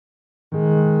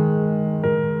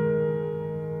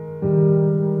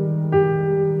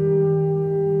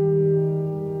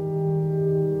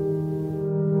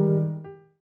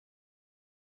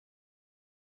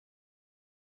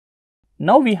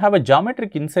Now we have a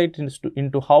geometric insight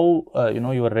into how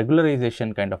your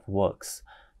regularization kind of works.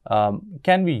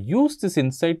 Can we use this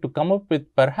insight to come up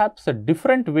with perhaps a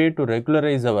different way to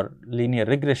regularize our linear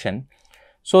regression,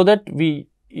 so that we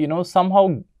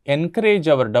somehow encourage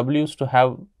our W's to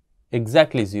have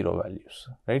exactly 0 values,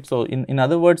 right? So, in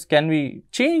other words, can we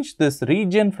change this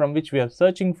region from which we are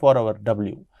searching for our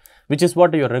W, which is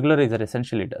what your regularizer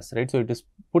essentially does, right? So, it is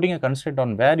putting a constraint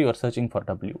on where you are searching for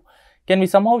W. Can we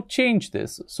somehow change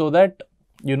this so that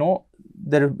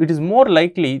it is more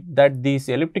likely that these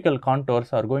elliptical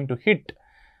contours are going to hit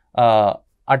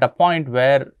at a point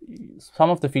where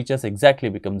some of the features exactly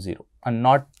become 0 and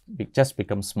not just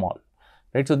become small,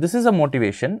 right? So, this is a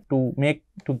motivation to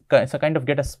kind of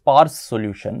get a sparse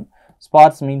solution.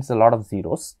 Sparse means a lot of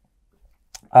zeros,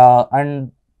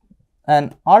 and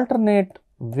an alternate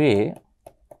way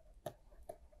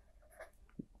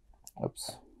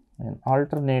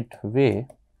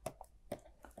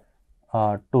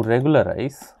to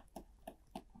regularize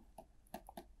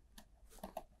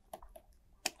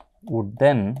would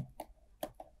then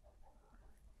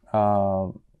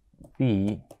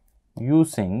be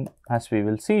using, as we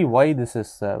will see why this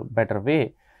is a better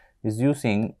way, is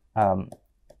using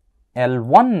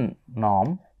L1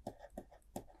 norm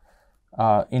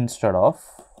instead of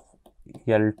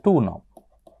L2 norm,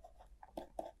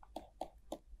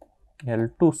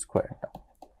 L2 squared.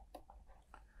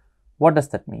 What does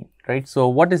that mean, right? So,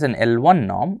 what is an L1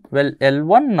 norm? Well,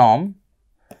 L1 norm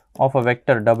of a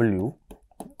vector W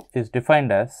is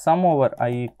defined as sum over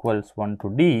I equals 1 to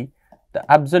D,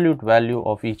 the absolute value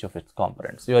of each of its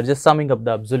components. You are just summing up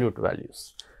the absolute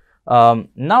values.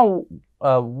 Now,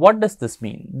 what does this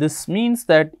mean? This means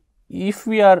that if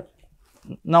we are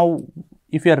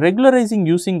regularizing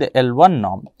using the L1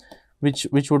 norm, which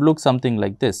would look something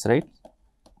like this, right?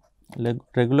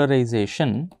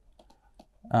 Regularization,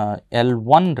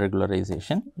 L1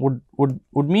 regularization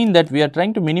would mean that we are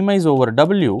trying to minimize over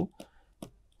W.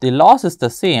 The loss is the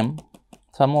same,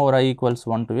 sum over I equals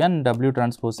 1 to n W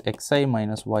transpose xi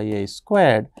minus yi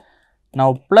squared,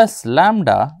 now plus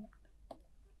lambda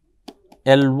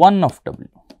L1 of W,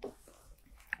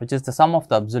 which is the sum of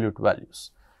the absolute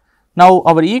values. Now,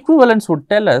 our equivalence would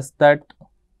tell us that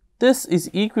this is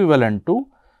equivalent to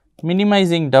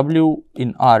minimizing W in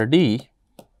RD,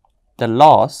 the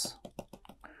loss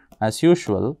as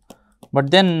usual, but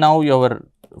then now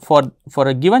for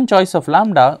a given choice of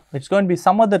lambda, it is going to be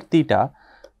some other theta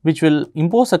which will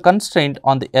impose a constraint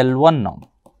on the L1 norm.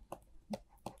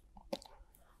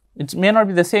 It may not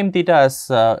be the same theta as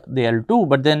the L2,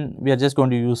 but then we are just going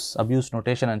to use abuse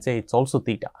notation and say it is also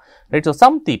theta, right. So,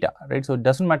 some theta, right. So, it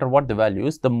does not matter what the value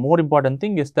is. The more important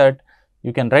thing is that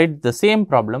you can write the same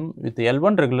problem with the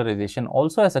L1 regularization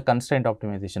also as a constraint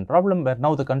optimization problem, where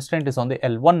now the constraint is on the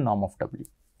L1 norm of W.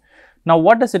 Now,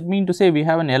 what does it mean to say we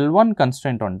have an L1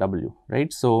 constraint on W,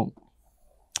 right? So,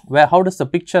 how does the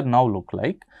picture now look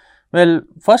like? Well,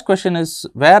 first question is,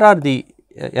 where are the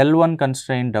L1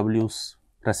 constraint W's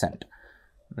present,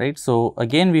 right? So,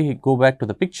 again we go back to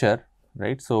the picture,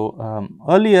 right? So,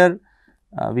 earlier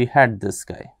we had this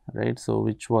guy, right? So,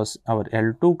 which was our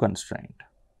L2 constraint.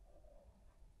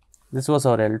 This was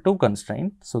our L2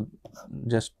 constraint. So,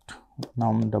 just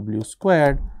norm W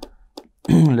squared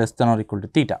less than or equal to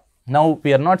theta. Now,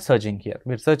 we are not searching here,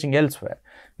 we are searching elsewhere.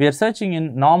 We are searching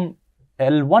in norm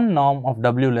L1 norm of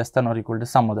W less than or equal to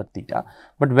some other theta.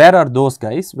 But where are those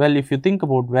guys? Well, if you think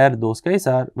about where those guys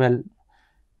are, well,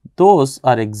 those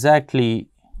are exactly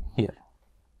here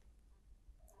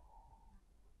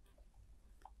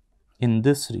in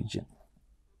this region,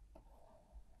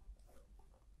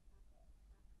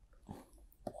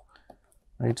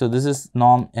 right. So, this is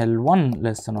norm L1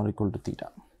 less than or equal to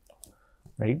theta,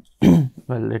 right.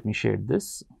 Well, let me shade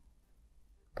this.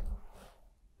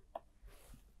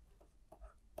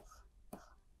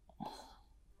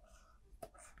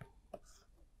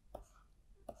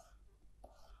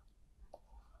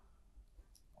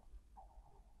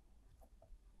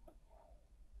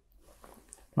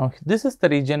 Now, this is the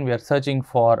region we are searching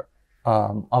for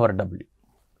our W.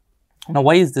 Now,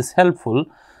 why is this helpful?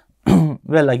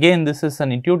 Well, again, this is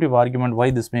an intuitive argument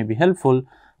why this may be helpful.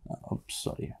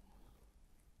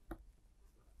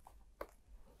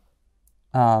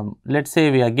 Let us say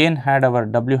we again had our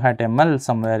W hat ML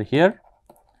somewhere here,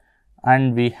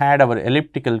 and we had our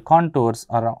elliptical contours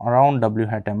around W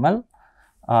hat ML.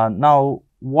 Now,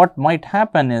 what might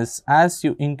happen is, as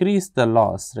you increase the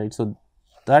loss, right. So,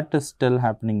 that is still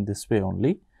happening this way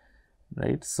only,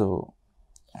 right. So,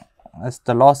 as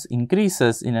the loss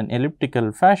increases in an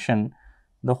elliptical fashion,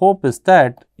 the hope is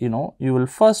that you will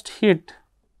first hit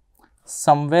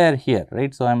somewhere here,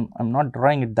 right. So, I am not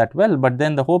drawing it that well, but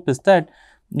then the hope is that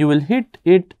you will hit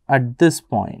it at this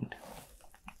point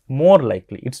more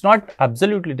likely. It is not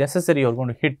absolutely necessary you are going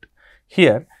to hit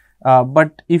here,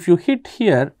 but if you hit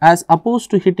here as opposed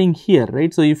to hitting here,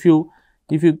 right. So, if you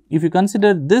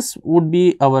consider this would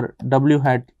be our W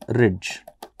hat ridge,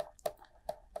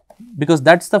 because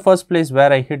that is the first place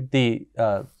where I hit the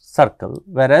circle,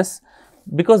 whereas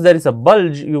because there is a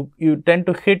bulge you tend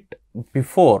to hit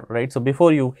before, right. So,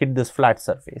 before you hit this flat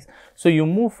surface. So, you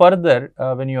move further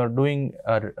when you are doing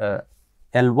L1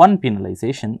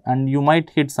 penalization, and you might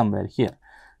hit somewhere here,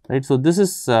 right. So, this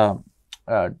is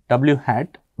W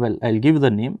hat, well I will give you the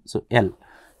name, so L,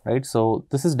 right. So,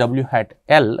 this is W hat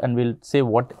L, and we will say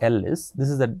what L is. This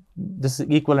is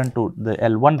equivalent to the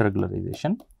L1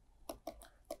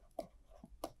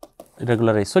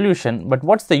 regularized solution, but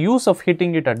what is the use of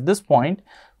hitting it at this point?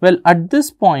 Well, at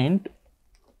this point,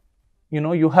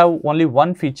 you have only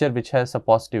one feature which has a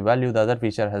positive value, the other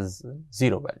feature has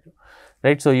 0 value,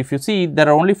 right. So, if you see there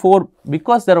are only 4,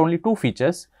 because there are only 2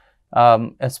 features,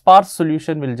 a sparse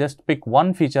solution will just pick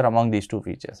one feature among these 2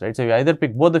 features, right. So, you either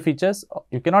pick both the features,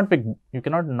 you cannot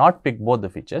not pick both the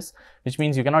features, which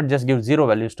means you cannot just give 0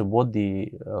 values to both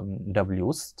the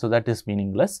W's. So, that is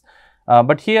meaningless,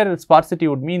 but here sparsity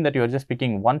would mean that you are just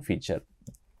picking one feature.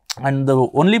 And the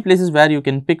only places where you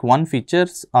can pick one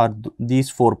features are these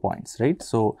 4 points, right.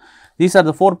 So, these are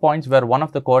the 4 points where one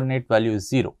of the coordinate value is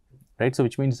 0, right. So,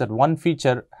 which means that one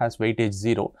feature has weightage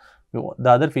 0, the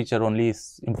other feature only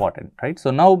is important, right.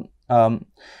 So, now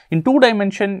in 2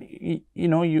 dimension,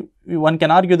 one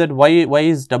can argue that why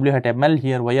is W hat ML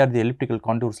here, why are the elliptical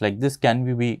contours like this, can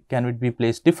it be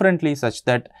placed differently such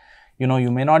that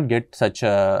you may not get such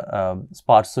a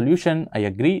sparse solution. I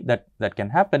agree that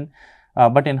can happen.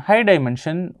 But in high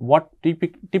dimension, what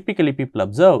typically people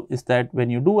observe is that when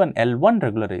you do an L1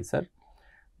 regularizer,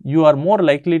 you are more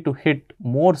likely to hit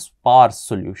more sparse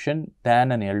solution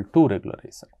than an L2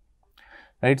 regularizer,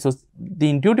 right. So, the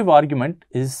intuitive argument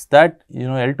is that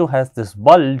L2 has this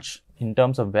bulge in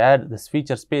terms of where this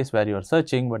feature space where you are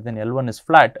searching, but then L1 is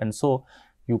flat, and so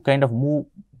you kind of move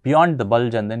beyond the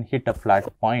bulge and then hit a flat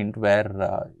point where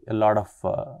a lot of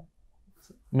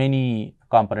many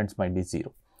components might be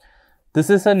 0. This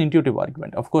is an intuitive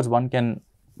argument. Of course, one can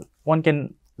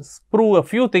prove a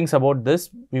few things about this.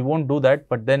 We won't do that,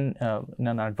 but then in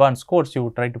an advanced course, you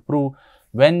would try to prove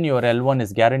when your L1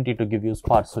 is guaranteed to give you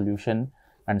sparse solution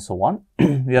and so on.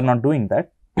 We are not doing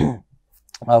that.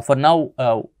 For now,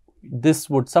 this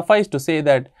would suffice to say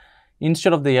that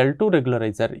instead of the L2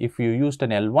 regularizer, if you used an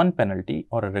L1 penalty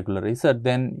or a regularizer,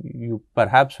 then you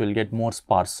perhaps will get more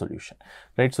sparse solution,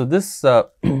 right. So, this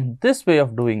this way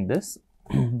of doing this,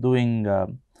 doing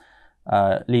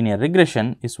linear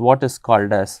regression is what is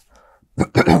called as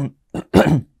the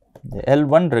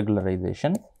L1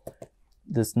 regularization.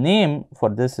 This name for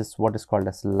this is what is called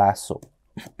as Lasso.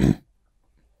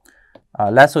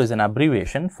 Lasso is an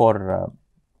abbreviation for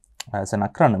as an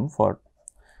acronym for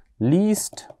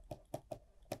least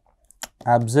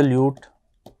absolute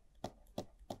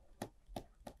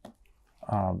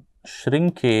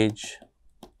shrinkage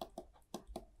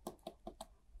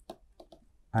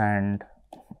and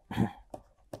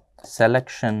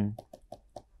selection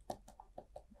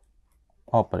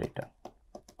operator.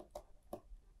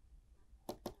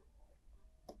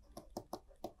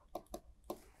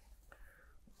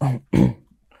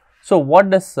 So, what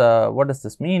does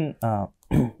this mean?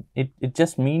 It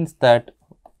just means that,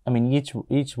 I mean,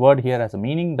 each word here has a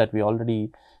meaning that we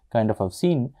already kind of have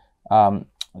seen.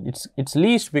 It's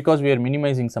least because we are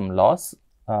minimizing some loss.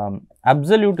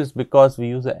 Absolute is because we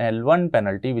use a L1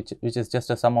 penalty, which is just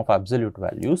a sum of absolute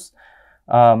values.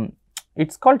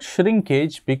 It's called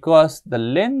shrinkage because the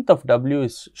length of W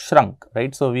is shrunk,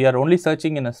 right. So, we are only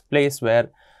searching in a place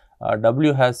where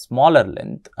W has smaller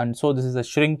length, and so this is a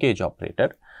shrinkage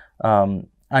operator.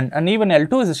 And even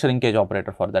L2 is a shrinkage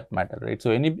operator for that matter, right.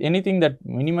 So, anything that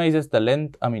minimizes the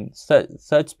length, I mean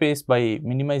search space by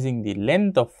minimizing the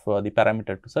length of the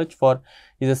parameter to search for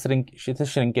is a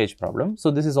shrinkage problem. So,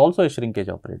 this is also a shrinkage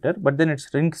operator, but then it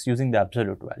shrinks using the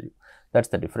absolute value. That is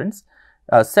the difference.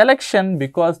 Selection,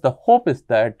 because the hope is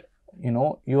that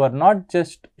you are not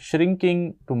just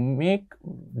shrinking to make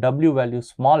W value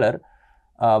smaller,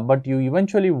 but you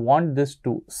eventually want this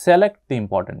to select the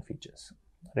important features,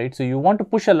 right. So, you want to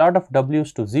push a lot of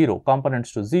W's to 0,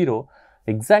 components to 0,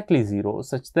 exactly 0,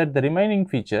 such that the remaining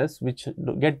features which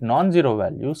get non-zero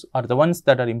values are the ones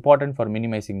that are important for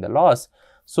minimizing the loss.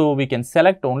 So, we can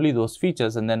select only those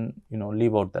features and then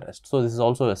leave out the rest. So, this is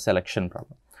also a selection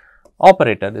problem.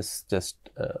 Operator is just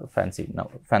a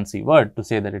fancy word to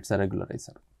say that it is a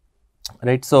regularizer.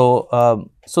 right. So,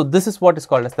 so this is what is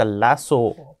called as the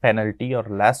Lasso penalty or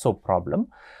Lasso problem,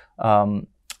 and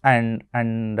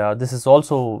this is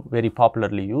also very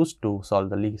popularly used to solve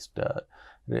the least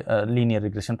linear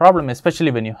regression problem,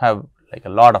 especially when you have like a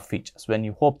lot of features. When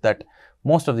you hope that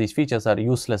most of these features are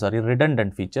useless or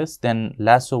redundant features, then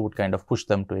Lasso would kind of push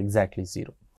them to exactly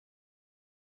 0.